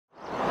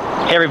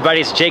Hey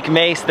everybody, it's Jake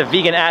Mace, the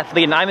vegan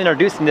athlete, and I'm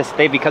introducing this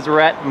today because we're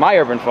at my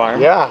urban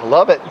farm. Yeah,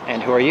 love it.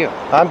 And who are you?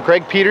 I'm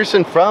Greg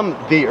Peterson from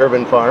the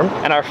urban farm.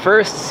 And our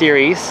first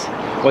series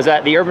was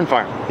at the urban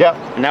farm. Yep.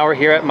 And now we're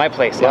here at my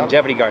place,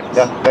 Longevity Gardens.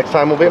 Yeah, next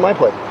time we'll be at my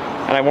place.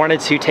 And I wanted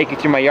to take you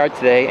through my yard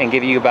today and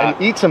give you about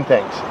and eat some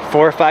things.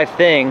 4 or 5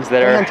 things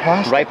that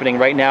Fantastic. are ripening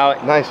right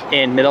now. Nice.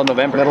 In middle of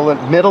November.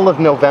 Middle of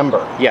November.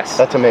 Yes.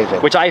 That's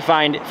amazing. Which I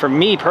find, for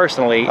me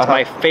personally, is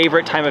my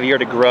favorite time of year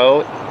to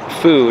grow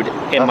food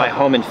in my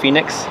home in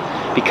Phoenix,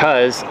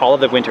 because all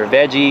of the winter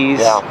veggies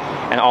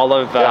and all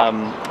of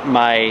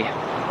my,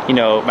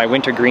 my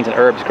winter greens and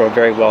herbs grow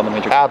very well in the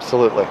winter.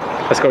 Absolutely.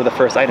 Let's go to the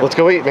first item. Let's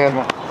go eat, man.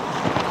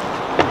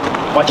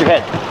 Watch your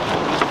head.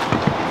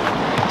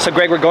 So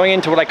Greg, we're going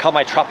into what I call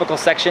my tropical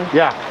section.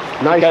 Yeah,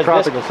 nice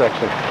tropical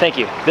section. Thank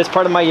you. This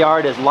part of my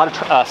yard is a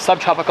lot of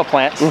subtropical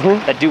plants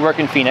that do work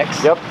in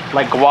Phoenix. Yep.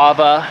 Like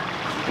guava,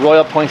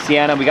 royal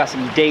poinciana, we got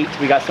some date,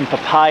 we got some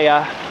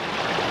papaya,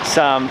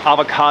 some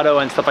avocado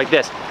and stuff like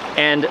this.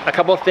 And a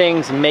couple of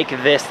things make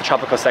this the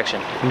tropical section.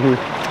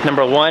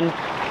 Number one,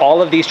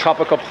 all of these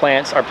tropical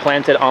plants are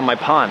planted on my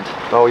pond.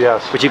 Oh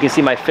yes. Which you can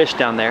see my fish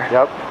down there.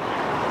 Yep.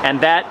 And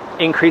that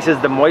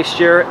increases the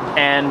moisture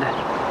and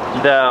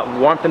the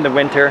warmth in the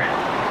winter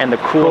and the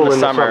cool in the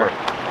summer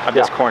of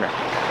this corner.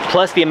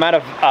 Plus the amount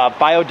of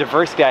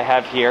biodiversity I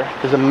have here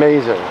is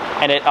amazing.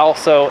 And it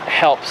also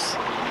helps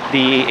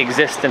the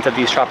existence of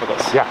these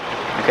tropicals. Yeah.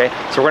 Okay,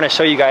 so we're gonna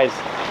show you guys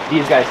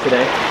these guys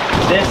today.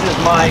 This is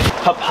my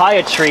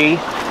papaya tree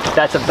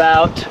that's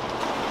about,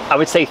 I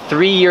would say,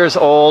 3 years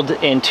old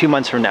in 2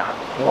 months from now.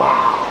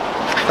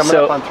 Wow. Coming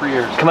up on 3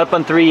 years. Coming up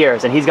on 3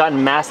 years, and he's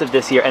gotten massive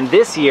this year. And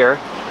this year,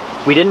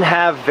 we didn't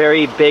have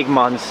very big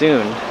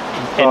monsoon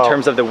in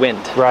terms of the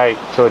wind. Right,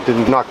 so it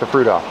didn't knock the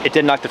fruit off. It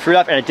didn't knock the fruit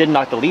off, and it didn't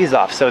knock the leaves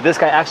off. So this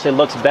guy actually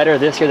looks better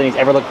this year than he's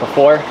ever looked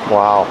before.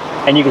 Wow.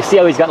 And you can see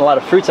how he's gotten a lot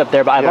of fruits up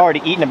there, but I've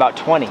already eaten about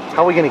 20.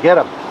 How are we gonna get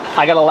them?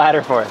 I got a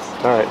ladder for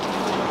us. All right.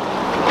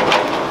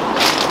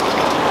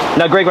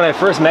 Now Greg, when I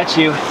first met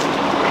you,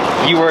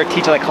 you were a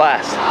teacher of the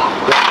class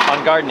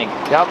on gardening.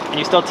 Yep. And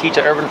you still teach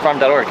at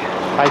urbanfarm.org.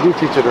 I do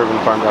teach at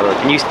urbanfarm.org.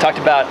 And you talked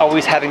about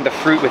always having the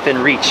fruit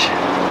within reach.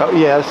 Oh,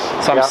 yes.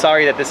 So I'm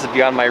sorry that this is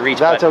beyond my reach.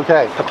 That's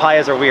okay.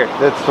 Papayas are weird.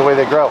 That's the way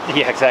they grow.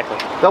 Yeah, exactly.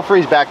 They'll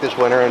freeze back this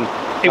winter and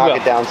knock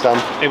it down some.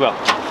 It will.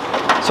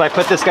 So I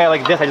put this guy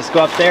like this. I just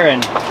go up there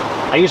and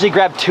I usually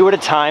grab 2 at a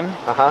time.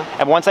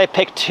 And once I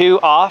pick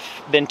 2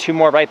 off, then 2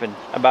 more ripen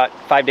about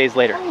 5 days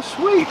later. Oh,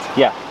 sweet.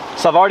 Yeah.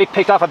 So I've already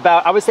picked off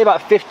about, I would say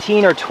about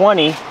 15 or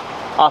 20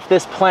 off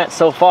this plant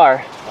so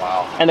far.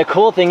 Wow. And the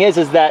cool thing is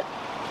that,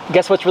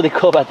 guess what's really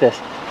cool about this?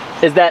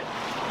 Is that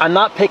I'm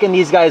not picking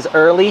these guys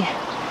early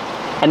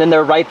and then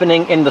they're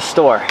ripening in the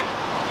store.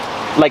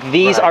 Like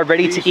these are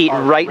ready to eat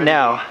right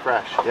now.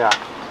 Fresh, yeah.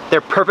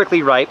 They're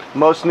perfectly ripe.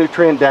 Most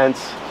nutrient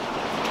dense,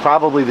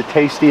 probably the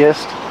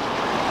tastiest.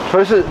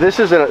 This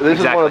is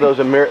one of those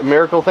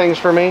miracle things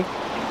for me.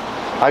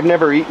 I've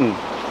never eaten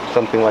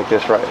something like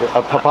this,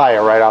 a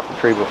papaya right off the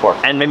tree before.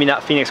 And maybe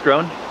not Phoenix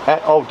grown?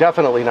 Oh,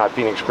 definitely not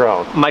Phoenix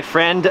grown. My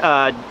friend,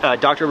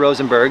 Dr.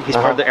 Rosenberg, he's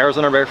part of the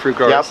Arizona Rare Fruit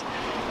Growers.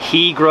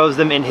 He grows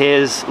them in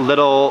his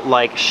little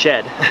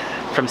shed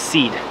from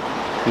seed.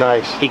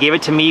 Nice. He gave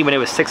it to me when it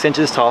was 6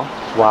 inches tall.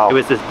 Wow. It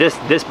was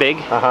this big,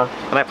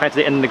 and I planted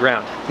it in the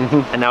ground.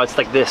 And now it's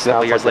like this a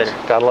couple years later.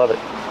 Gotta love it.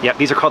 Yep,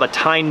 these are called a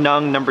Tai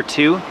Nung number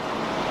 2.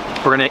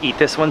 We're gonna eat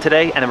this one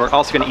today, and then we're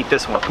also gonna eat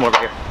this one. Come over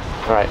here.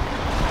 All right.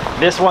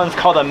 This one's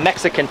called a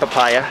Mexican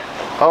papaya.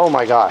 Oh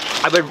my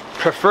gosh. I would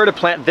prefer to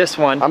plant this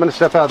one. I'm gonna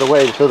step out of the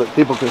way so that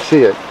people can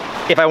see it.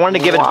 If I wanted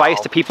to give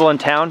advice to people in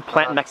town,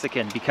 plant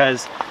Mexican,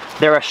 because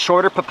they're a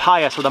shorter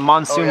papaya, so the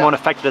monsoon won't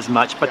affect it as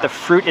much, but the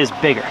fruit is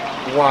bigger.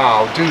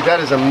 Wow, dude,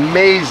 that is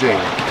amazing.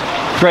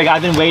 Greg,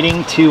 I've been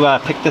waiting to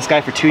pick this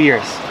guy for 2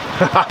 years.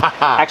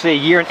 Actually,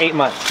 1 year and 8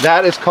 months.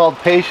 That is called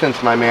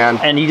patience, my man.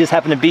 And you just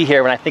happen to be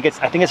here when I think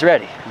it's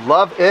ready.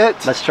 Love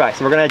it. Let's try.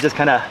 So we're gonna just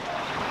kind of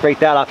break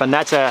that off, and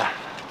that's a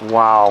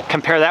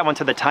compare that one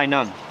to the Tai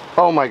Nung.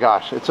 Oh my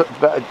gosh,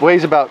 it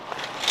weighs about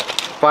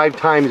 5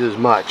 times as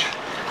much.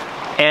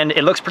 And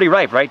it looks pretty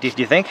ripe, right? Do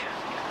you think?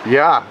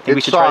 Yeah. Think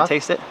we should try to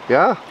taste it?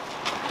 Yeah.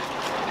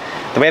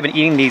 The way I've been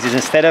eating these is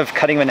instead of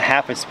cutting them in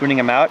half and spooning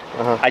them out,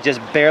 I just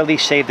barely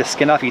shave the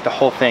skin off, eat the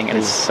whole thing, and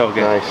it's so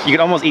good. Nice. You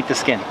can almost eat the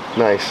skin.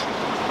 Nice.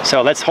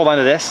 So let's hold on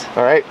to this.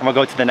 All right. And we'll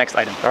go to the next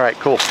item. All right,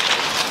 cool.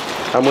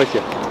 I'm with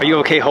you. Are you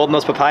okay holding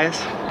those papayas?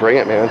 Bring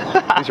it, man.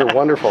 These are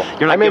wonderful.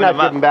 I may not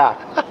give them back.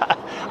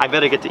 I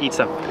better get to eat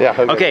some. Yeah.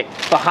 Okay,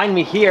 behind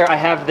me here, I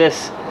have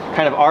this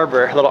kind of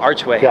arbor, a little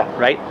archway,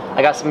 right?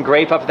 I got some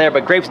grape up there,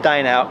 but grape's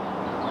dying out.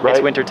 Right.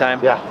 It's winter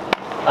time. Yeah.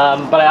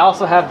 But I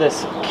also have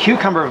this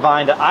cucumber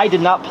vine that I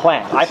did not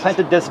plant. I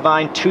planted this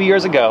vine 2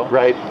 years ago.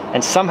 Right.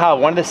 And somehow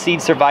one of the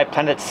seeds survived,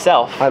 planted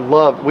itself.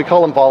 We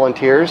call them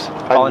volunteers.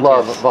 I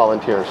love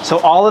volunteers. So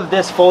all of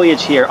this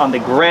foliage here on the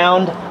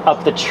ground,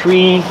 up the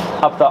tree,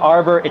 up the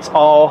arbor, it's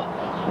all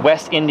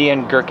West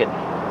Indian gherkin.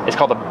 It's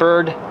called a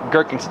bird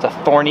gherkin. It's a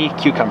thorny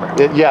cucumber.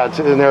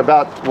 And they're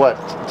about, what,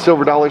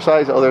 silver dollar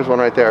size? Oh, there's one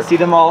right there. See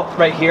them all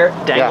right here,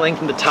 dangling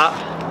from the top?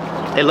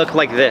 they look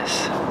like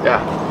this.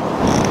 Yeah.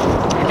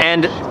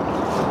 And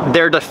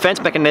their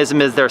defense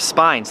mechanism is their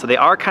spine, so they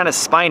are kind of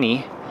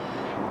spiny,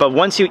 but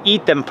once you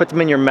eat them, put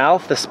them in your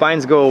mouth, the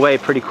spines go away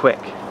pretty quick.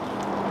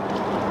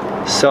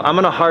 So I'm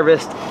gonna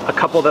harvest a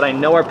couple that I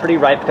know are pretty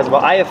ripe, because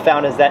what I have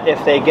found is that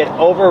if they get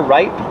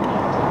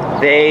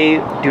overripe,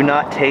 they do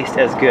not taste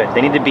as good.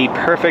 They need to be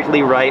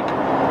perfectly ripe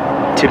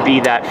to be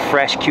that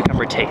fresh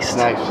cucumber taste.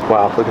 Nice.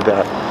 Wow, look at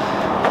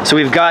that. So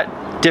we've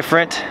got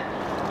different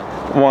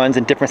ones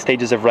in different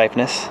stages of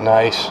ripeness.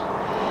 Nice.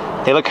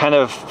 They look kind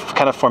of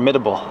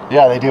formidable.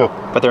 Yeah, they do.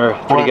 But they're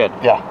pretty good.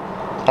 Yeah.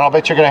 And I'll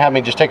bet you're gonna have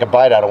me just take a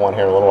bite out of one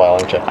here in a little while,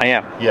 aren't you? I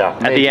am. Yeah.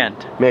 At the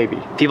end.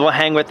 Maybe. People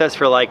hang with us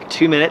for like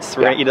 2 minutes.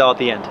 We're gonna eat it all at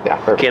the end. Yeah,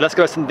 perfect. Okay, let's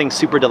go with something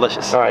super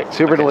delicious. All right,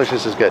 super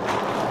delicious is good.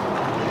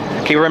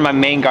 Okay, we're in my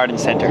main garden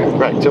center.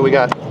 Right, so we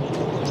got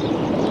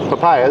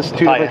papayas,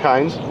 two different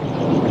kinds.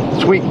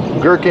 Sweet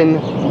gherkin.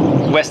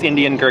 West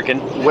Indian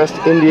gherkin. West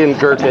Indian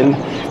gherkin.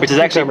 Which is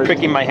actually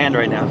pricking my hand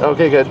right now.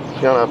 Okay, good.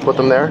 You wanna put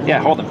them there? Yeah,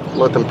 hold them.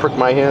 Let them prick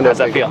my hand. How's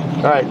that feel?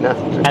 All right, now.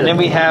 And then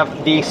we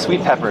have the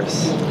sweet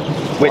peppers,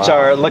 which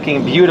are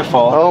looking beautiful.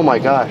 Oh my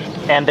gosh.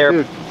 And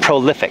they're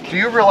prolific. Do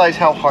you realize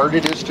how hard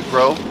it is to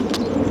grow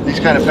these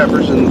kind of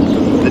peppers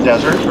in the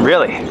desert?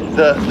 Really?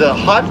 The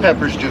hot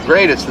peppers do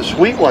great. It's the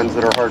sweet ones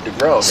that are hard to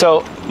grow.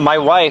 So my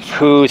wife,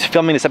 who's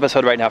filming this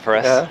episode right now for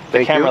us,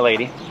 the camera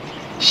lady,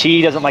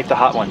 she doesn't like the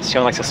hot ones. She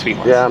only likes the sweet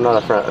ones. Yeah, I'm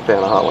not a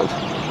fan of hot ones.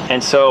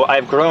 And so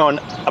I've grown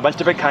a bunch of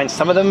different kinds.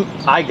 Some of them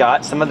I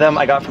got, some of them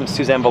I got from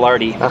Suzanne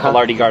Velarde,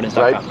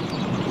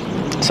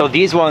 VelardeGardens.com. So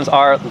these ones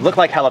look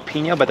like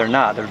jalapeno, but they're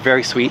not. They're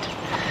very sweet.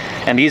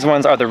 And these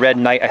ones are the Red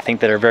Knight, I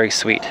think, that are very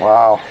sweet.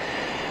 Wow.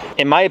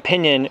 In my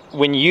opinion,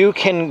 when you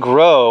can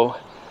grow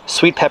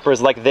sweet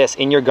peppers like this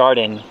in your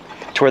garden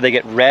to where they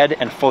get red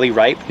and fully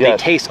ripe, they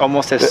taste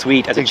almost as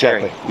sweet as a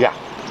cherry. Yeah,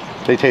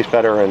 they taste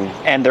better.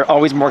 And they're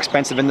always more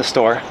expensive in the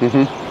store.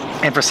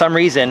 And for some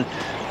reason,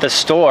 the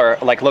store,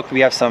 like look, we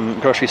have some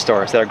grocery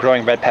stores that are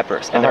growing red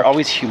peppers, and they're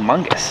always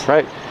humongous.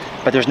 Right.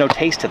 But there's no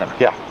taste to them.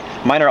 Yeah.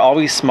 Mine are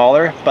always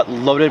smaller, but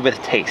loaded with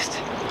taste.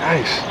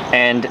 Nice.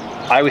 And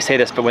I always say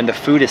this, but when the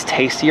food is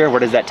tastier, what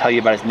does that tell you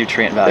about its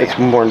nutrient value? It's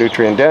more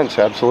nutrient dense,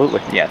 absolutely.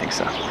 Yeah, I think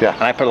so. Yeah.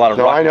 And I put a lot of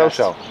rock dust.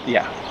 So.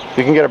 Yeah.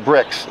 You can get a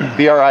Brix,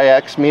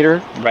 B-R-I-X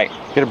meter. Right.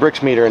 Get a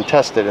Brix meter and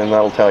test it, and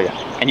that'll tell you.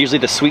 And usually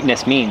the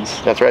sweetness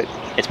means that's right.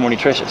 It's more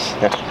nutritious.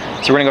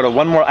 Yeah. So we're gonna go to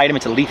one more item.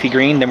 It's a leafy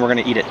green, then we're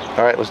gonna eat it.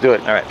 All right, let's do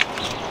it. All right.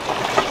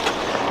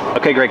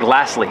 Okay, Greg,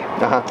 lastly.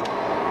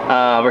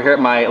 We're here at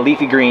my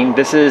leafy green.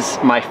 This is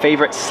my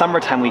favorite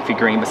summertime leafy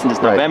green, but since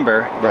it's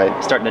November,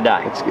 it's starting to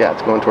die.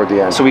 It's going toward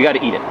the end. So we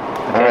gotta eat it.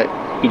 Okay? All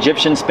right.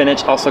 Egyptian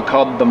spinach, also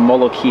called the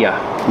molokia.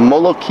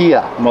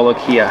 Molokia.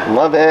 Molokia.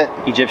 Love it.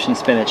 Egyptian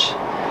spinach.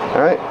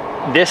 All right.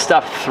 This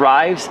stuff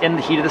thrives in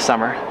the heat of the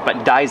summer,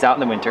 but dies out in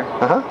the winter.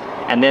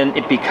 And then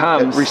it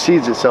becomes... It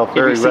reseeds itself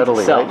very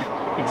readily,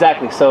 right?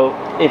 Exactly. So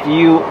if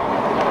you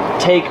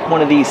take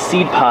one of these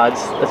seed pods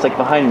that's like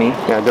behind me.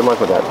 Yeah, good luck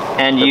with that.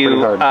 And they're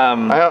you...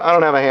 I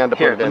don't have a hand to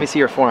put it in. Let me see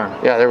your form.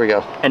 Yeah, there we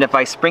go. And if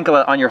I sprinkle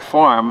it on your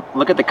form,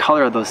 look at the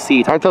color of those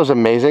seeds. Aren't those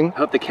amazing? I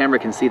hope the camera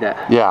can see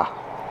that. Yeah.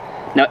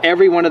 Now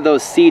every one of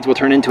those seeds will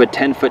turn into a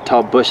 10-foot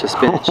tall bush of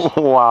spinach.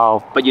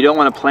 Wow. But you don't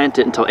want to plant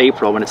it until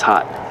April when it's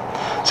hot.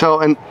 So,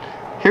 and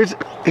here's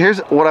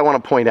what I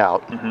want to point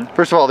out.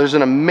 First of all, there's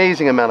an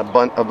amazing amount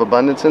of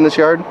abundance in this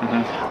yard.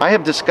 I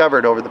have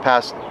discovered over the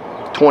past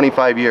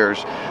 25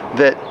 years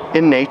that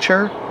in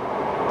nature,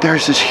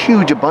 there's this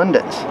huge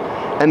abundance.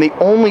 And the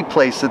only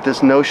place that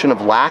this notion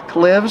of lack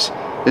lives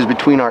is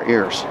between our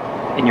ears.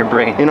 In your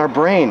brain. In our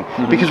brain.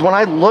 Because when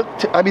I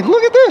looked, I mean,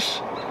 look at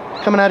this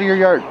coming out of your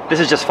yard. This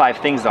is just 5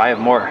 things though, I have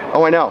more.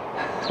 Oh, I know.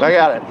 I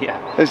got it.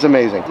 Yeah. It's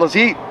amazing. Let's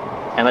eat.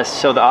 And let's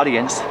show the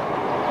audience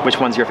which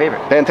one's your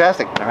favorite.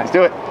 Fantastic. All right. Let's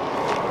do it.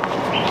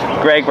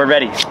 Greg, we're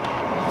ready.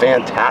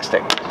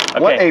 Fantastic. Okay.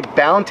 What a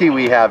bounty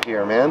we have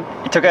here, man.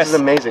 This is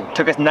amazing. It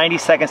took us 90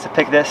 seconds to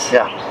pick this.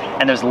 Yeah.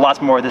 And there's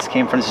lots more where this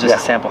came from. This is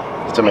just a sample.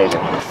 It's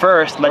amazing.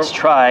 First, let's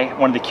try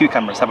one of the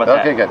cucumbers. How about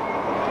that? Okay, good.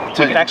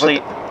 So we can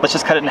actually, let's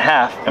just cut it in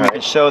half and we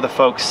can show the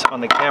folks on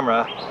the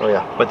camera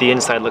what the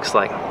inside looks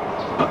like.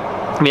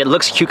 I mean, it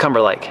looks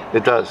cucumber-like.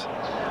 It does.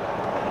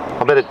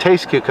 I'll bet it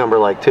tastes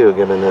cucumber-like too,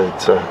 given that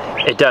it's...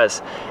 It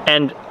does.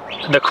 And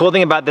the cool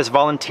thing about this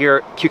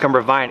volunteer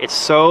cucumber vine, it's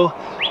so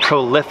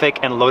prolific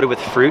and loaded with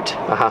fruit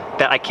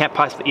that I can't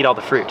possibly eat all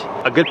the fruit.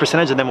 A good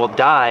percentage of them will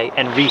die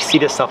and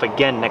reseed itself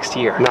again next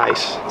year.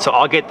 Nice. So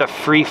I'll get the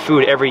free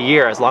food every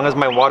year as long as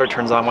my water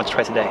turns on once or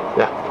twice a day.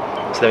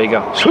 Yeah. So there you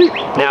go. Sweet.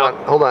 Now,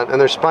 hold on. And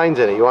there's spines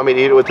in it. You want me to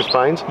eat it with the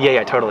spines? Yeah,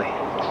 yeah, totally.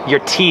 Your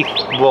teeth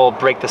will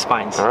break the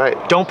spines. All right.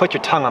 Don't put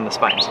your tongue on the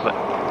spines, but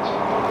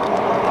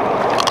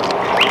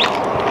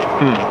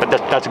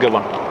that's a good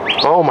one.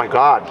 Oh my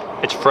God.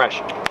 It's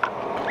fresh.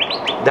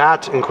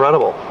 That's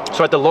incredible.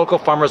 So at the local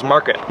farmer's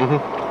market,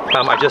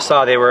 I just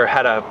saw they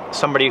had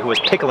somebody who was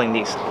pickling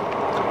these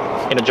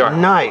in a jar.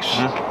 Nice.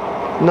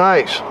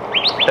 Nice.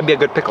 That'd be a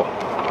good pickle.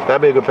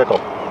 That'd be a good pickle.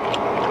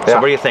 So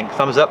what do you think?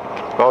 Thumbs up?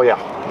 Oh yeah.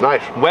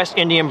 Nice. West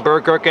Indian burr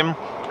gherkin.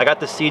 I got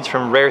the seeds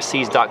from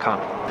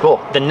rareseeds.com. Cool.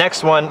 The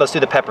next one, let's do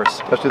the peppers.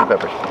 Let's do the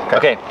peppers.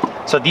 Okay,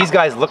 so these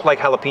guys look like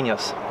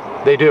jalapenos.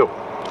 They do.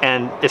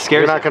 And it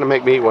scares You're not going to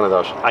make me eat one of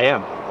those. I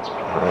am.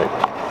 All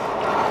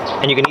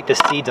right. And you can eat the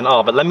seeds and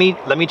all, but let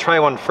me try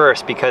one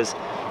first, because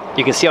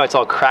you can see how it's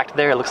all cracked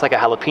there. It looks like a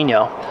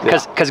jalapeno.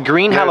 Because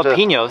green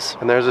jalapenos...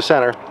 And there's the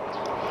center.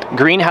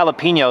 Green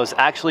jalapenos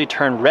actually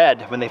turn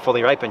red when they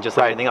fully ripen, just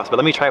like anything else. But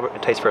let me try what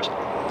it tastes first.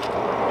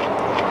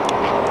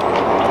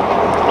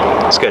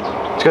 It's good.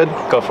 It's good?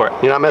 Go for it.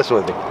 You're not messing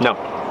with me? No.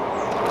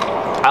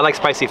 I like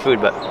spicy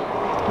food, but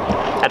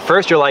at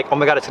first you're like, oh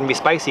my god, it's gonna be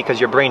spicy because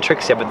your brain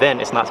tricks you, but then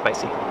it's not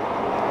spicy.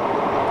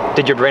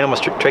 Did your brain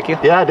almost trick you?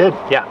 Yeah, it did.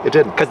 Yeah. It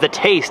did. Because the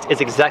taste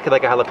is exactly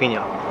like a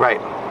jalapeno. Right.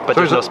 But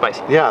there's no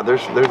spice. Yeah,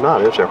 there's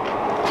not, is there?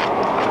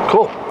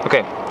 Cool.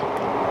 Okay.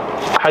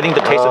 I think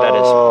the taste of that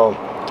is...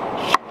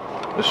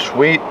 The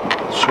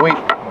sweet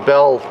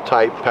bell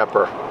type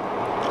pepper.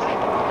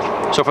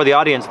 So for the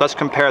audience, let's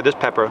compare this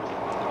pepper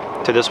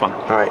to this one.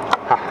 All right.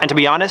 And to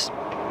be honest,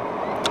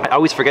 I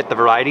always forget the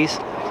varieties,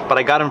 but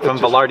I got them from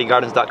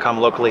VelardeGardens.com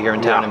locally here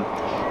in town. And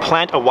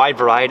plant a wide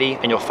variety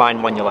and you'll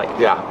find one you like.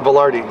 Yeah,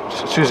 Velarde,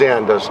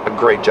 Suzanne does a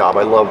great job.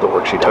 I love the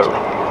work she does.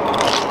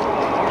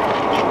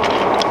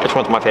 This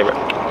one's my favorite.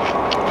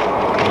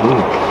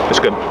 It's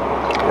good.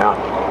 Yeah.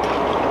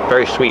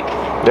 Very sweet.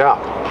 Yeah.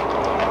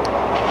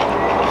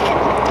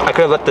 I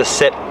could have let this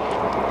sit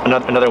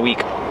another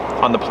week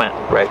on the plant.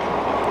 Right.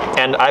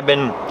 And I've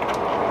been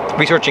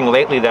researching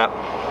lately that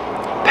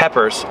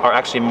peppers are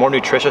actually more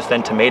nutritious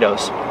than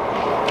tomatoes.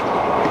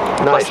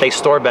 Nice. Plus they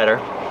store better,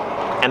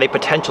 and they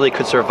potentially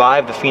could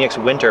survive the Phoenix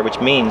winter, which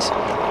means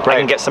I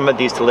can get some of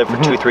these to live for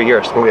 2-3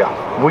 years. Oh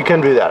yeah, we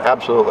can do that,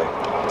 absolutely.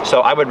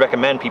 So I would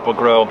recommend people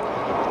grow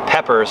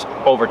peppers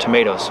over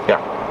tomatoes. Yeah.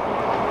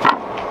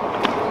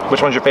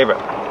 Which one's your favorite?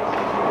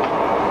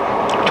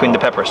 Between the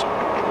peppers.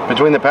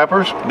 Between the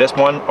peppers? This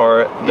one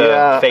or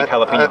the fake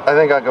jalapeno? I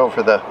think I'd go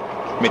for the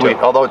sweet,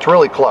 although it's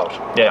really close.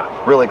 Yeah.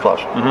 Really close.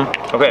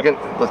 Okay.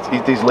 Let's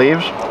eat these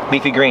leaves.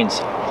 Leafy greens.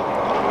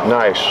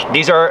 Nice.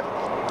 These are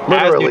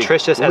literally as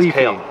nutritious as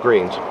kale.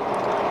 Greens.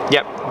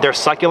 Yep, they're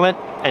succulent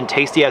and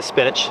tasty as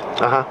spinach,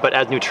 but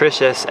as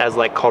nutritious as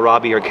like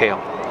kohlrabi or kale.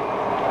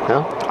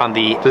 Yeah. On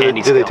the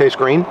do they taste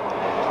green?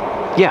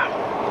 Yeah.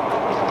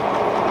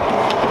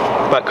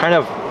 But kind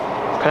of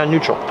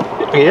neutral.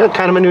 Yeah,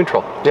 kind of a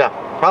neutral. Yeah.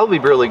 Probably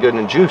really good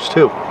in juice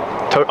too.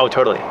 Oh,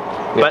 totally.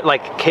 Yeah. But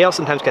like kale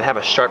sometimes can have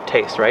a sharp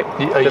taste, right?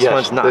 This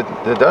one's not.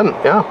 It doesn't.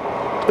 Yeah.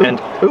 And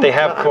they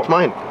have cool,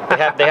 mine.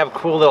 they have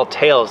cool little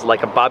tails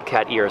like a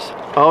bobcat ears.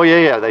 Oh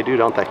yeah, they do,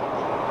 don't they?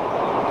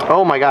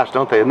 Oh my gosh,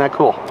 don't they? Isn't that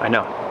cool? I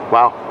know.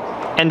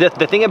 Wow. And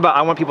the thing about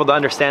I want people to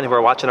understand who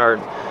are watching our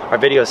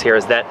videos here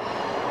is that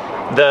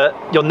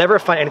you'll never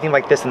find anything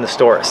like this in the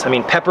stores. I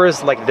mean,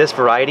 peppers like this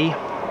variety,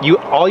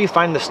 all you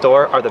find in the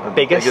store are the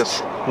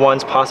biggest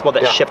ones possible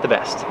that ship the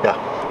best. Yeah.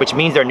 Which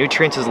means their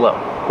nutrients is low.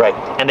 Right.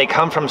 And they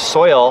come from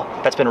soil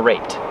that's been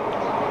raped.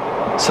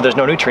 So there's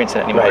no nutrients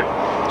in it anymore.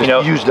 Right. You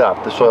know, used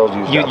up. The soil's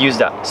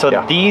used up.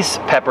 So these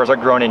peppers are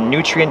grown in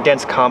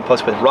nutrient-dense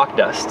compost with rock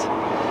dust.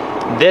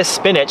 This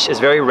spinach is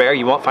very rare.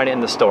 You won't find it in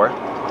the store.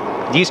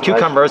 These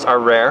cucumbers are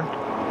rare.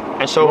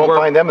 And so you won't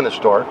find them in the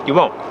store. You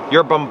won't.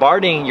 You're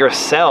bombarding your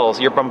cells,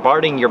 you're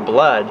bombarding your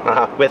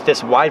blood with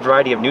this wide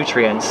variety of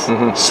nutrients.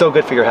 So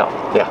good for your health.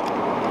 Yeah.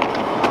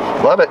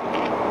 Love it.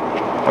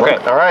 Okay.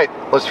 All right,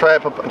 let's try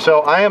it.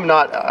 So I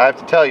have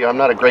to tell you, I'm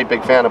not a great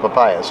big fan of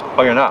papayas.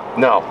 Oh, you're not?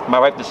 No. My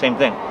wife, the same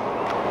thing.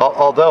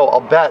 Although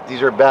I'll bet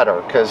these are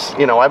better because,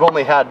 you know, I've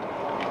only had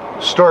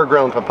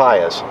store-grown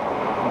papayas.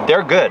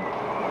 They're good.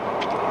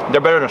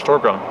 They're better than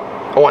store-grown.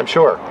 Oh, I'm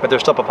sure. But they're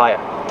still papaya.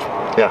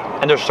 Yeah.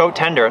 And they're so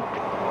tender,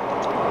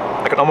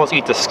 I can almost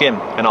eat the skin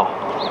and all.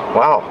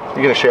 Wow.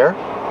 You gonna share?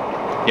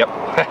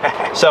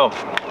 Yep. So,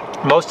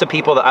 most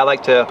people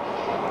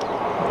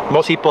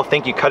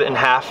think you cut it in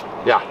half.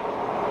 Yeah.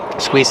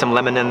 Squeeze some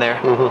lemon in there,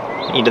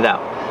 eat it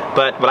out.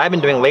 But what I've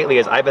been doing lately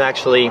is I've been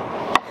actually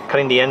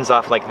cutting the ends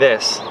off like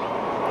this,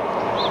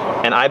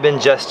 and I've been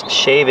just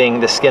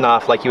shaving the skin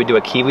off like you would do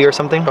a kiwi or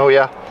something. Oh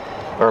yeah,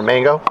 or a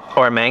mango.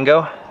 Or a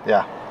mango.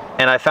 Yeah.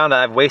 And I found that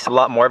I've wasted a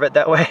lot more of it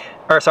that way.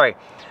 Or sorry,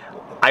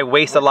 I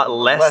waste a lot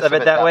less of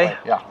it that way.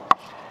 Yeah.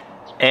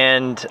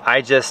 And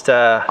I just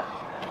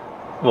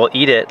will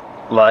eat it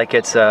like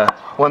it's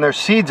when there's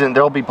seeds in,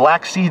 there'll be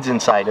black seeds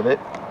inside of it.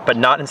 But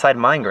not inside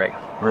mine, Greg.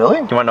 Really?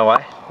 You wanna know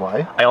why?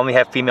 Why? I only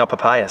have female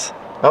papayas.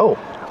 Oh.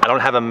 I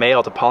don't have a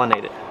male to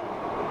pollinate it.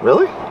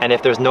 Really? And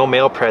if there's no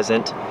male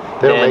present,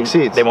 they don't make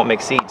seeds. They won't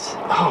make seeds.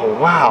 Oh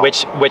wow.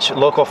 Which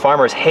local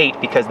farmers hate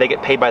because they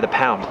get paid by the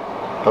pound.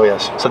 Oh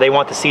yes. So they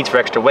want the seeds for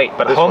extra weight.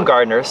 But home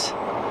gardeners,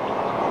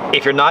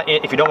 if you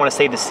don't want to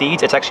save the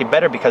seeds, it's actually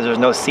better because there's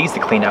no seeds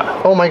to clean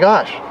out. Oh my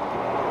gosh.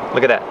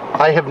 Look at that.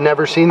 I have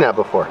never seen that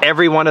before.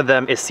 Every one of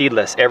them is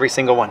seedless, every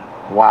single one.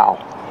 Wow.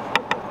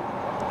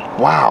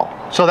 Wow.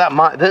 So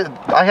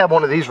I have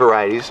one of these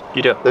varieties.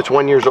 You do. That's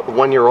 1 year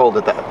old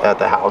at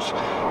the house.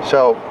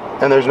 So,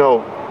 and there's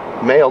no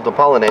male to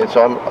pollinate,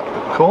 so I'm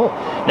cool.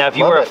 Now, if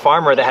you were a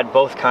farmer that had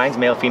both kinds,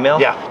 male, female,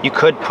 you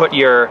could put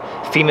your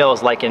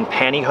females like in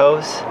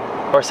pantyhose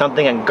or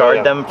something and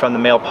guard them from the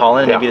male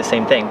pollen, and it'd be the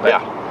same thing.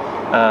 But,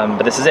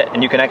 but this is it,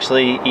 and you can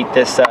actually eat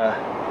this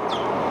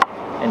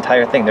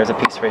entire thing. There's a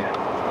piece for you.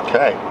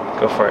 Okay.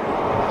 Go for it.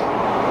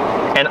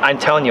 And I'm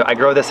telling you, I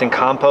grow this in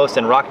compost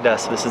and rock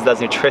dust, so this is as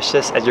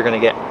nutritious as you're gonna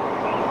get.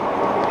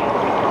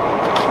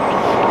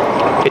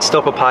 It's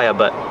still papaya,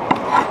 but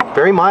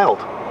very mild.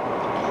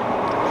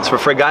 So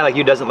for a guy like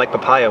you who doesn't like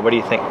papaya, what do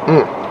you think?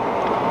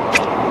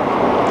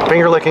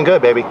 Finger licking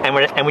good, baby. And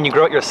when you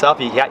grow it yourself,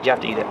 you have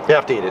to eat it. You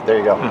have to eat it. There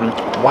you go.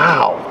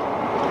 Wow.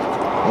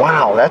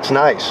 Wow, that's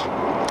nice.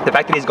 The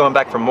fact that he's going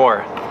back for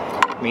more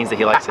means that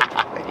he likes it.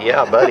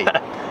 Yeah, buddy.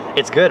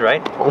 It's good,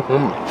 right?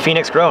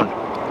 Phoenix grown.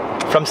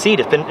 From seed.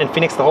 It's been in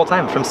Phoenix the whole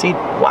time, from seed.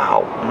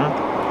 Wow.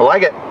 I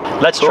like it.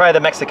 Let's try the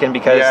Mexican,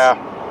 because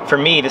for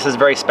me, this is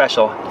very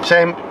special.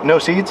 Same, no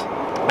seeds?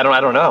 I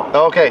don't know.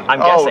 Oh, okay. I'm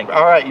guessing.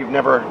 All right, I've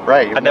never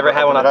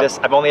had one of this.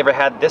 I've only ever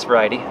had this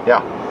variety.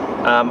 Yeah.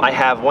 I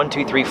have 1,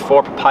 2, 3,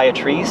 4 papaya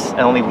trees,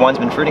 and only one's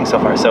been fruiting so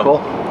far. So, cool.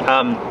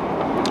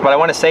 What I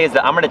want to say is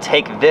that I'm going to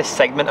take this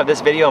segment of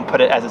this video and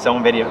put it as its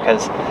own video,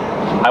 because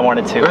I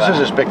wanted to. This is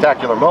a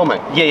spectacular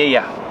moment.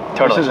 Yeah.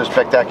 Totally. This is a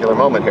spectacular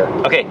moment here.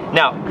 Okay,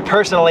 now,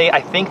 personally,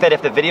 I think that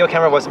if the video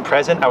camera wasn't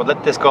present, I would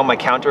let this go on my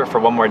counter for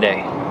one more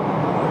day.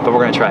 But we're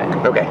gonna try it.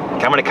 Okay.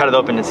 I'm gonna cut it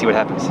open and see what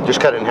happens. Just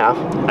cut it in half?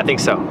 I think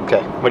so.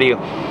 Okay. What do you?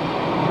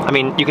 I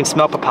mean, you can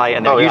smell papaya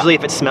in there. Usually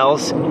if it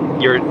smells,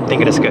 you're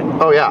thinking it's good.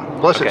 Oh yeah,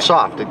 plus it's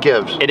soft, it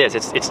gives. It is,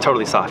 it's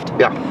totally soft.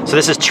 Yeah. So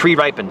this is tree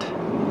ripened.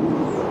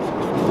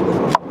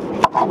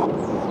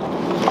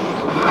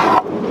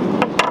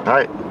 All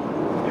right.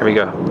 Here we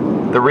go.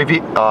 The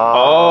review.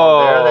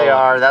 Oh, there they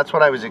are. That's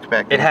what I was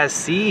expecting. It has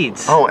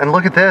seeds. Oh, and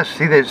look at this.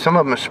 See, some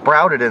of them are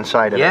sprouted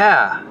inside of it.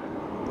 Yeah.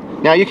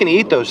 Now you can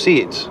eat those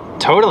seeds.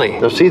 Totally.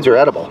 Those seeds are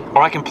edible.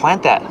 Or I can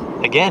plant that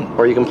again.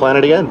 Or you can plant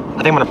it again.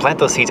 I think I'm gonna plant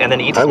those seeds and then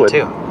eat them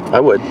too. I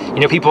would. You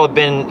know, people have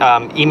been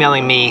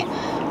emailing me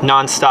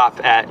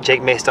nonstop at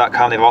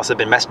jakemace.com. They've also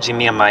been messaging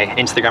me on my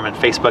Instagram and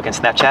Facebook and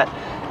Snapchat.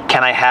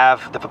 Can I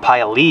have the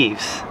papaya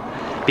leaves?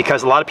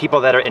 Because a lot of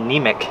people that are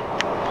anemic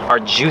are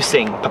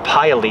juicing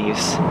papaya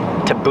leaves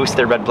to boost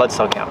their red blood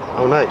cell count.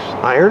 Oh, nice.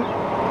 Iron?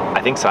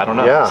 I think so. I don't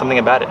know. Yeah. Something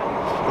about it.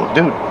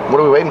 Dude, what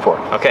are we waiting for?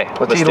 Okay,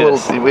 let's eat a little.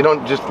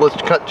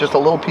 Let's cut just a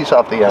little piece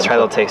off the end. Let's try a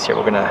little taste here.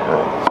 We're gonna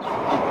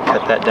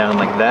cut that down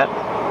like that.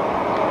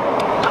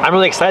 I'm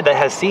really excited that it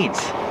has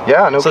seeds.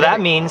 Yeah, no. So that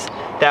means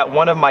that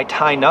one of my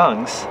Thai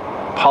nungs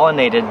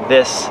pollinated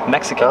this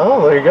Mexican.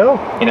 Oh, there you go.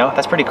 You know,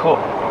 that's pretty cool.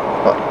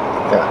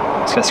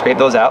 Yeah. Just gonna scrape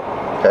those out.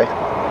 Okay.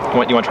 You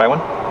want to try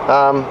one?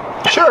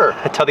 Sure.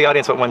 Tell the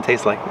audience what one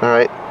tastes like. All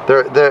right.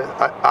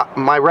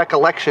 My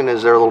recollection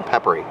is they're a little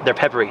peppery. They're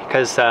peppery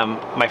because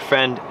my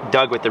friend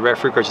Doug with the Rare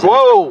Fruit Growers.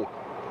 Whoa!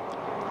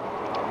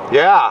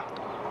 Yeah.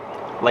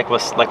 Like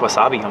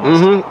wasabi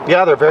almost.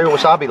 Yeah, they're very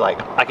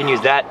wasabi-like. I can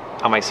use that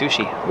on my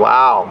sushi.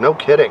 Wow, no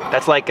kidding.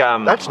 That's like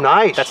that's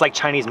nice. That's like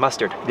Chinese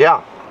mustard.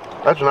 Yeah,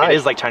 that's nice. It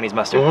is like Chinese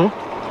mustard.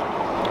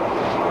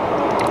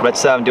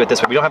 Let's do it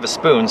this way. We don't have a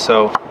spoon,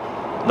 so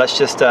let's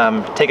just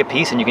take a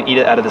piece and you can eat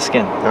it out of the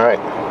skin. All right.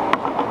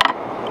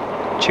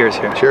 Cheers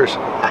here. Cheers.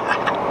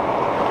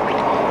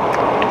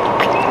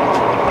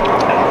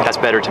 That's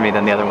better to me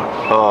than the other one.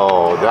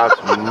 Oh,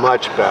 that's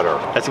much better.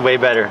 That's way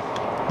better.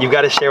 You've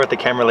got to share with the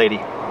camera lady.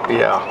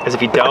 Yeah. Because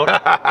if you don't,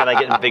 then I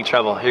get in big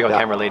trouble. Here you go,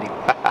 camera lady.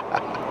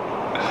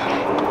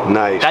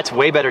 Nice. That's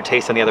way better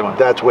taste than the other one.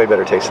 That's way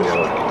better taste than the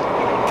other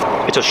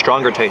one. It's a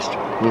stronger taste.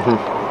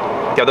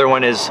 The other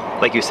one is,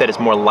 like you said, it's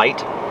more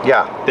light.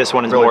 Yeah. This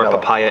one is really more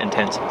papaya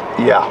intense.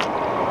 Yeah.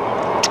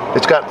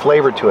 It's got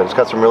flavor to it. It's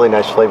got some really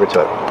nice flavor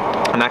to it.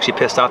 I'm actually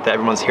pissed off that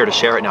everyone's here to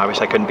share it now. I wish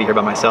I couldn't be here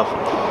by myself.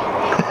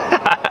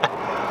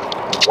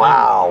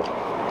 Wow.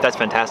 That's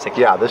fantastic.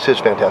 Yeah, this is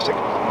fantastic.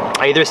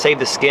 I either save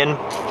the skin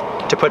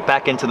to put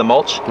back into the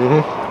mulch,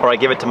 or I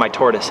give it to my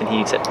tortoise and he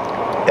eats it.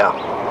 Yeah.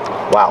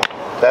 Wow.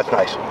 That's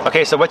nice.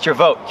 Okay, so what's your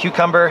vote?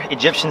 Cucumber,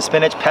 Egyptian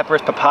spinach,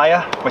 peppers,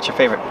 papaya? What's your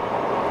favorite?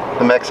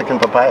 The Mexican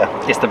papaya.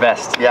 It's the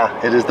best.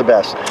 Yeah, it is the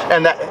best.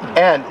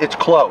 And it's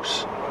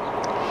close.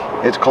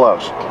 It's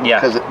close. Yeah.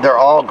 Because they're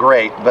all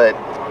great, but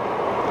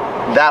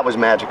that was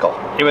magical.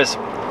 It was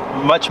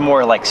much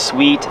more like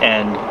sweet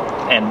and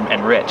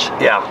rich.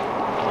 Yeah.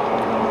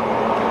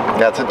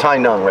 That's a Thai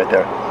nung right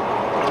there.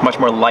 It's much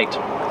more light.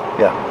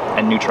 Yeah.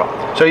 And neutral.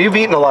 So you've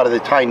eaten a lot of the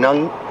Thai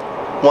nung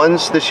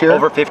ones this year?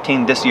 Over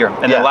 15 this year.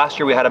 And then last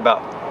year we had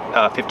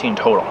about 15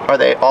 total. Are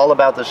they all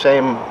about the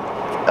same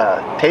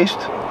taste?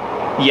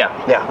 Yeah.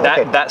 Yeah.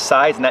 That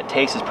size and that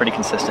taste is pretty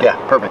consistent. Yeah,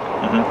 perfect.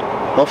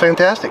 Well,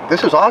 fantastic.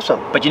 This is awesome.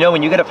 But you know,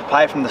 when you get a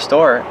papaya from the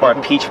store or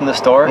a peach from the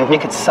store,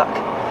 it could suck.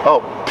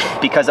 Oh.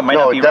 Because it might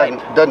not be ripe.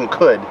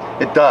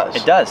 It does.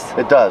 It does.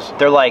 It does.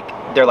 They're like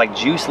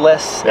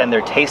juiceless and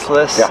they're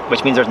tasteless,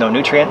 which means there's no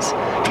nutrients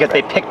because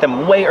they picked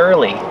them way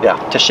early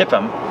to ship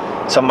them.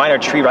 So mine are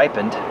tree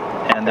ripened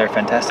and they're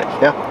fantastic.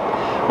 Yeah.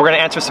 We're going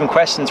to answer some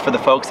questions for the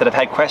folks that have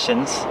had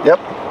questions. Yep.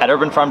 At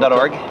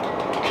urbanfarm.org.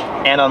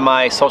 and on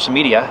my social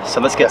media. So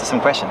let's get to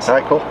some questions. All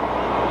right, cool.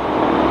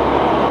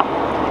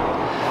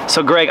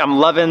 So Greg, I'm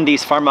loving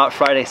these Farm Out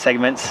Friday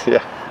segments.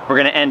 Yeah. We're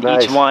gonna end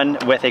each one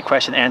with a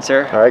question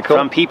answer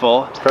from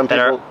people that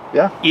are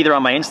either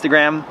on my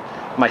Instagram,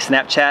 my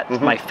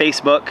Snapchat, my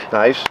Facebook,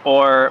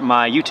 or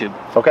my YouTube.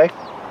 Okay.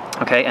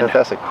 Okay, and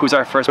fantastic. Who's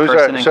our first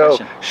person in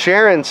question?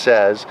 Sharon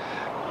says,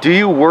 do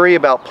you worry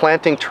about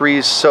planting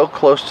trees so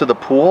close to the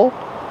pool?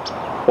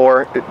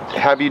 Or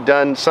have you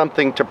done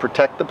something to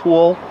protect the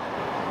pool?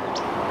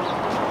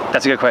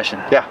 That's a good question.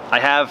 Yeah. I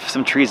have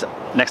some trees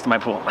next to my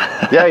pool.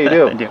 Yeah, you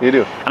do. I do. You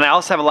do. And I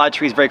also have a lot of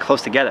trees very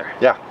close together.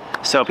 Yeah.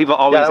 So people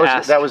always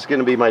ask. That was going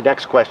to be my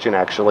next question,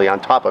 actually, on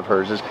top of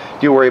hers, is do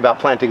you worry about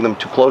planting them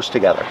too close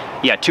together?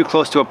 Yeah, too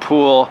close to a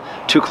pool,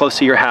 too close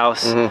to your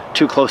house,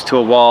 too close to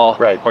a wall,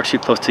 or too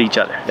close to each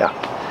other.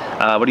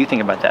 Yeah. What do you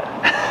think about that?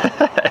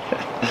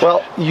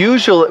 Well,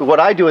 usually what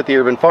I do at the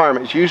urban farm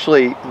is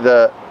usually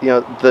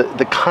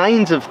the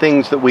kinds of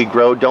things that we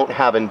grow don't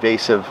have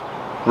invasive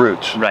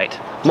roots. Right.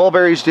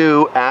 Mulberries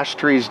do, ash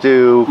trees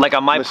do. Like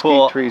on my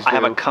pool, I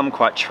have a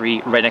kumquat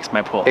tree right next to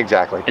my pool.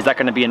 Exactly. Is that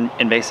going to be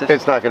invasive?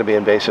 It's not going to be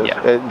invasive.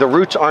 Yeah. The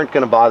roots aren't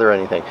going to bother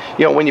anything.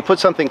 You know, when you put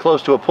something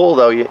close to a pool,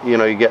 though,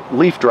 you get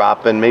leaf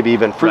drop and maybe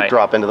even fruit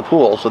drop into the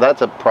pool. So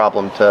that's a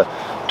problem to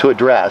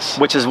address.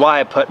 Which is why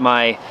I put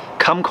my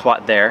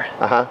kumquat there,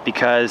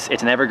 because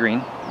it's an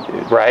evergreen.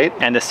 Right.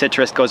 And the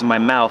citrus goes in my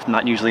mouth,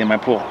 not usually in my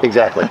pool.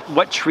 Exactly.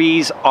 What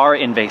trees are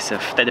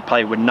invasive that they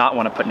probably would not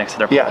want to put next to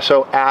their pool? Yeah,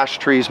 so ash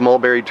trees,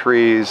 mulberry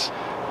trees,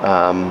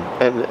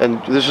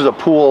 and this is a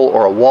pool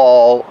or a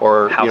wall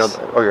or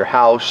or your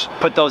house.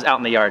 Put those out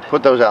in the yard.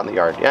 Put those out in the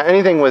yard. Yeah,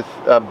 anything with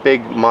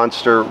big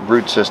monster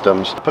root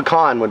systems.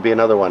 Pecan would be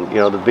another one. You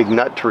know, the big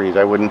nut trees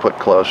I wouldn't put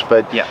close.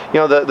 But you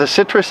know, the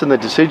citrus and the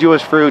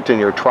deciduous fruit and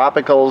your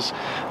tropicals,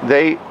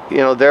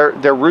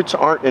 their roots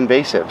aren't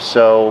invasive.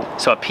 So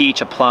a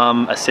peach, a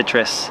plum, a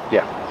citrus.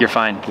 Yeah, you're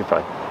fine. You're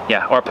fine.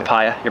 Yeah, or a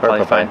papaya. You're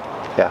probably fine.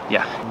 Yeah.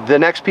 Yeah. The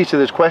next piece of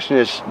this question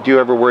is, do you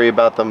ever worry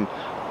about them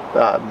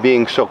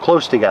being so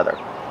close together?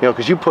 You know,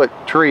 because you put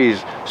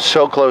trees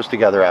so close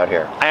together out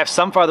here. I have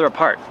some farther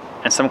apart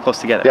and some close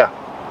together.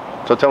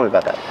 Yeah. So tell me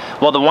about that.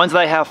 Well, the ones that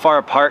I have far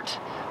apart,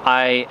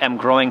 I am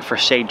growing for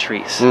shade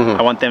trees.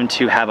 I want them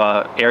to have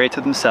an area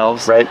to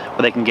themselves where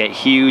they can get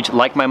huge,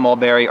 like my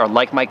mulberry or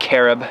like my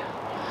carob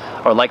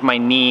or like my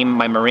neem,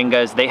 my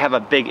moringas. They have a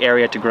big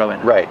area to grow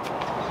in. Right.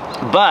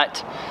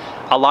 But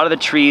a lot of the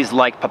trees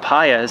like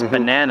papayas,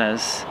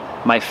 bananas,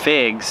 my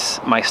figs,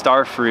 my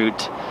star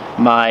fruit,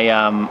 my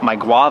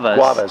guavas.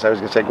 Guavas, I was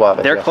going to say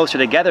guavas. They're closer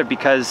together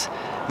because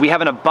we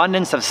have an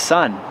abundance of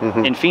sun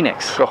in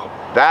Phoenix. Oh,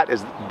 that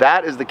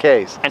is the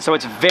case. And so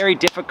it's very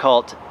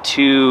difficult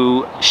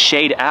to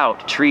shade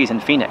out trees in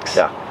Phoenix.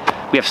 Yeah.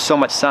 We have so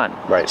much sun.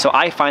 Right. So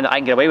I find that I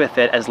can get away with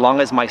it as long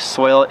as my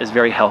soil is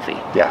very healthy.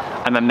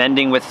 Yeah. I'm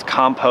amending with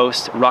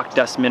compost, rock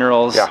dust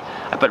minerals. Yeah.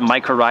 I put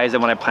mycorrhiza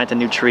when I plant a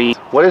new tree.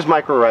 What is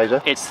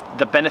mycorrhiza? It's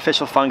the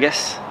beneficial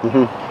fungus,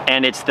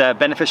 and it's the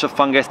beneficial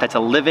fungus that's a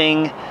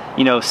living,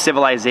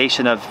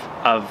 civilization of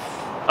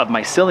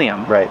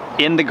mycelium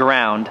in the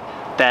ground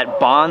that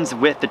bonds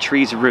with the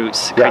tree's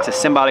roots, creates a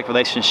symbiotic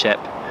relationship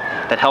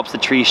that helps the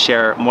trees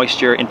share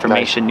moisture,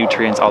 information,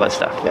 nutrients, all that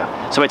stuff.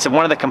 Yeah. So it's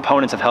one of the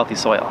components of healthy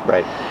soil.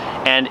 Right.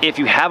 And if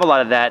you have a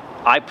lot of that,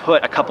 I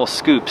put a couple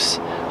scoops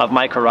of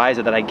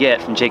mycorrhiza that I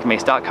get from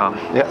jakemace.com.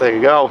 Yeah, there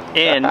you go.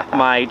 In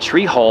my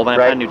tree hole when I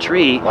plant a new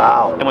tree.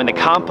 Wow. And when the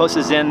compost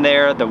is in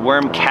there, the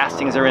worm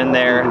castings are in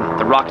there,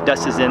 the rock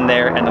dust is in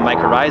there, and the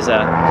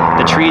mycorrhiza,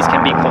 the trees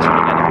can be closer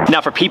together.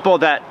 Now for people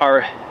that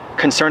are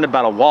concerned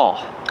about a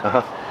wall,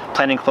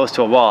 planting close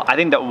to a wall, I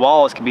think that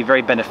walls can be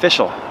very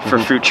beneficial for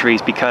fruit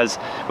trees because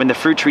when the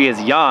fruit tree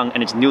is young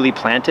and it's newly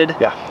planted,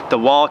 the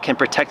wall can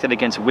protect it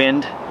against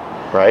wind,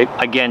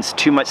 against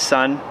too much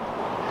sun,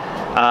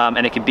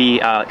 and it could be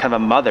kind of a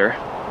mother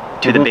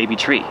to the baby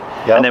tree.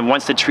 And then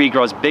once the tree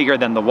grows bigger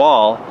than the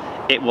wall,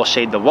 it will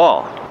shade the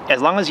wall.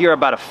 As long as you're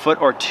about a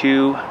foot or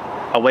two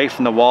away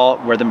from the wall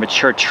where the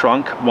mature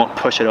trunk won't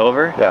push it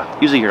over,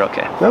 usually you're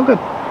okay. Oh, good.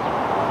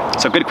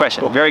 So good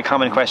question, very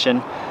common question.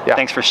 Yeah.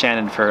 Thanks for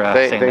Shannon for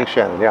saying that. Thanks,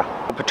 Shannon,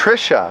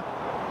 Patricia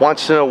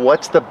wants to know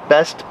what's the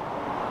best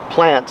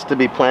plants to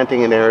be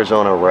planting in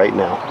Arizona right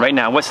now. Right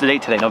now, what's the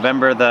date today?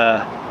 November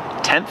the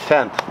 10th?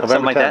 10th, November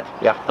something like 10th.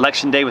 that? Yeah.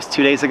 Election day was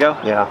 2 days ago?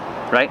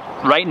 Yeah. Right?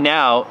 Right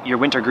now, your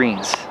winter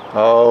greens.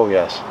 Oh,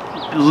 yes.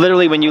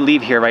 Literally when you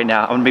leave here right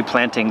now, I'm gonna be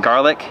planting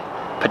garlic,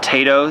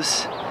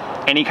 potatoes,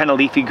 any kind of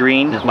leafy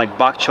green like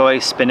bok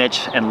choy,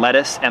 spinach, and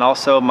lettuce, and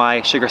also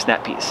my sugar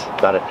snap peas.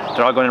 Got it.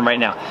 They're all going in right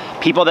now.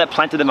 People that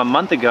planted them a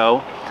month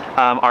ago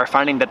are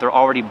finding that they're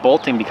already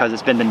bolting because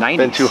it's been the 90s.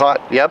 Been too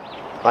hot. Yep,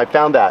 I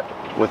found that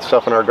with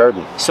stuff in our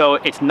garden. So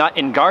it's not,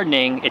 in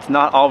gardening, it's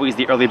not always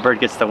the early bird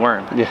gets the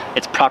worm. Yeah.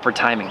 It's proper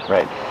timing.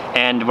 Right.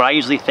 And what I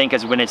usually think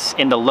is when it's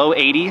in the low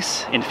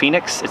 80s in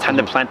Phoenix, it's time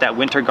to plant that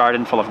winter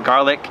garden full of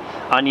garlic,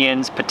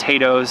 onions,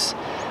 potatoes.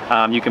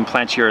 You can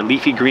plant your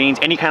leafy greens,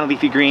 any kind of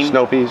leafy green.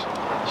 Snow peas.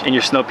 And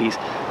your snow peas.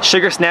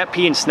 Sugar snap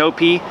pea and snow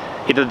pea,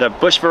 either the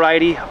bush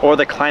variety or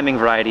the climbing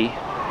variety,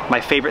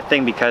 my favorite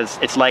thing because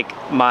it's like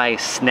my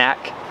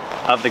snack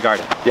of the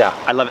garden. Yeah.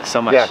 I love it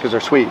so much. Yeah, because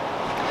they're sweet.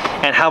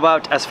 And how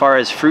about as far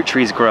as fruit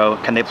trees grow?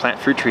 Can they plant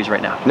fruit trees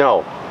right now?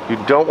 No, you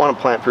don't want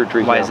to plant fruit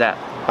trees Why now. is that?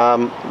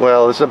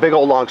 Well, it's a big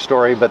old long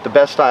story, but the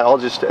best time, I'll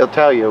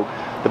tell you,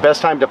 the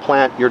best time to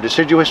plant your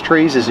deciduous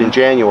trees is in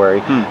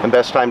January, and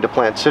best time to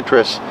plant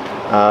citrus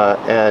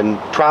and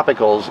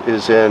tropicals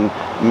is in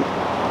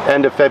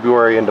end of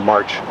February into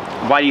March.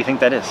 Why do you think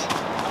that is?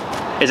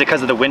 Is it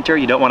because of the winter?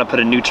 You don't want to put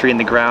a new tree in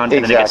the ground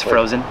and then it gets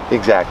frozen?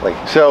 Exactly.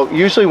 So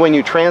usually when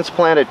you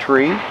transplant a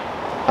tree,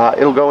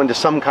 it'll go into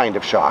some kind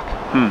of shock.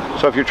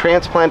 So if you're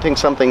transplanting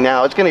something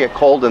now, it's going to get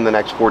cold in the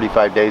next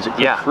 45 days. It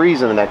could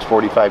freeze in the next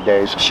 45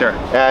 days. Sure.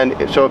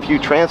 And so if you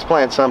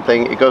transplant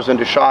something, it goes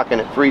into shock and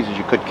it freezes,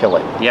 you could kill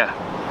it. Yeah.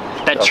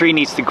 That tree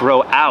needs to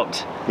grow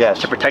out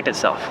to protect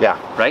itself. Yeah.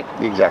 Right?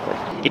 Exactly.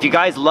 If you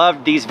guys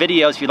loved these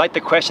videos, if you like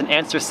the question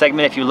answer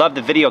segment, if you love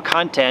the video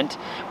content,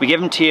 we give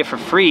them to you for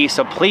free.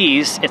 So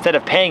please, instead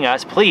of paying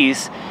us,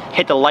 please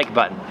hit the like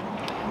button,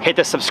 hit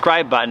the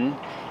subscribe button,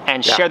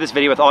 and share this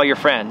video with all your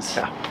friends.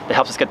 That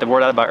helps us get the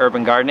word out about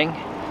urban gardening.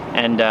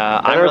 And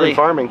urban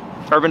farming.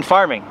 Urban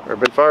farming.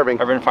 Urban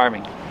farming. Urban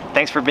farming.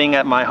 Thanks for being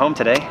at my home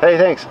today. Hey,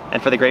 thanks.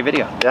 And for the great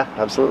video. Yeah,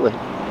 absolutely.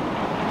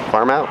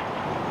 Farm out.